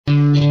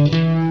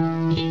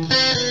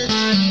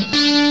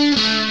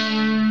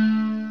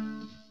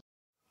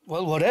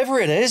Well, whatever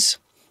it is,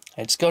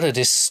 it's got a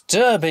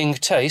disturbing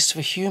taste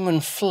for human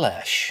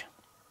flesh.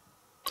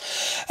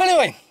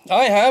 Anyway,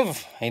 I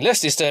have a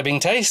less disturbing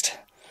taste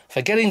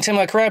for getting to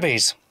my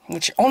crabbies,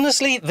 which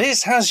honestly,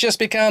 this has just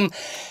become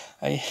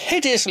a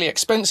hideously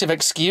expensive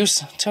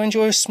excuse to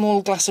enjoy a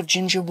small glass of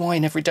ginger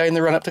wine every day in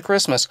the run-up to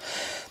Christmas.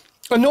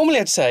 And normally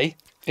I'd say,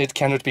 it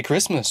cannot be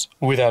Christmas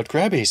without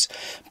crabbies.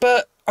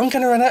 But I'm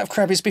going to run out of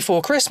crabbies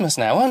before Christmas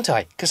now, aren't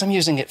I? Because I'm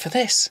using it for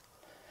this.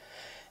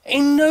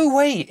 In no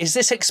way is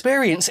this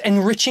experience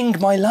enriching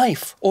my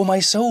life or my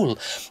soul.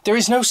 There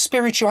is no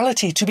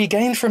spirituality to be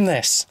gained from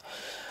this.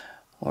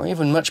 Or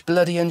even much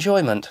bloody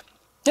enjoyment.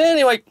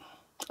 Anyway,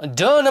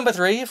 door number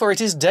 3, for it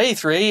is day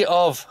 3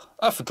 of...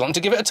 I've forgotten to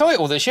give it a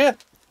title this year,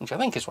 which I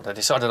think is what I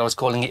decided I was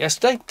calling it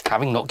yesterday,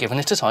 having not given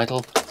it a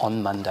title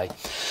on Monday.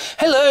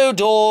 Hello,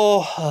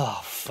 door... Oh,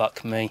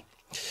 fuck me.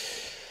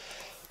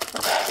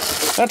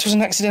 That was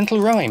an accidental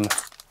rhyme.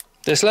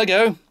 This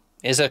Lego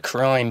is a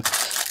crime.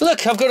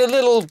 Look, I've got a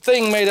little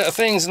thing made out of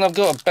things, and I've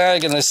got a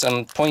bag and there's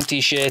some pointy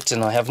shit,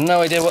 and I have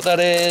no idea what that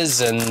is,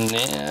 and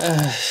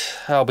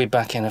I'll be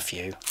back in a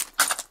few.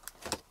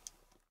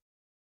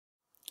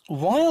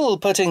 While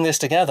putting this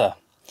together,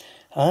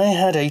 I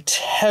had a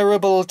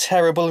terrible,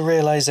 terrible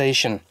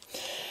realisation.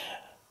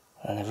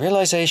 And a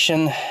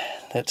realisation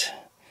that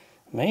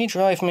may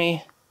drive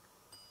me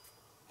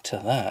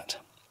to that.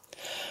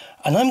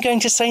 And I'm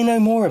going to say no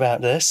more about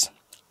this,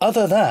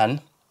 other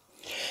than,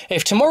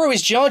 if tomorrow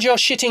is Jar Jar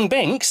shitting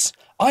Binks,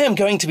 I am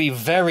going to be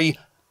very...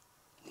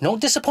 Not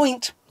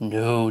disappoint.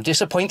 No,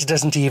 disappoint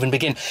doesn't even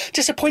begin.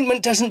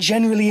 Disappointment doesn't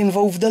generally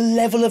involve the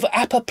level of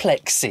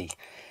apoplexy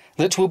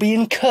that will be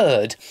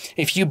incurred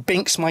if you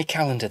binks my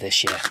calendar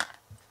this year.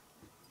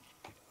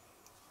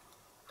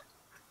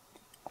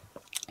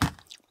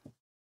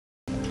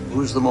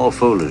 Who's the more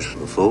foolish,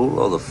 the fool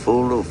or the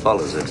fool who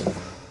follows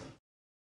it?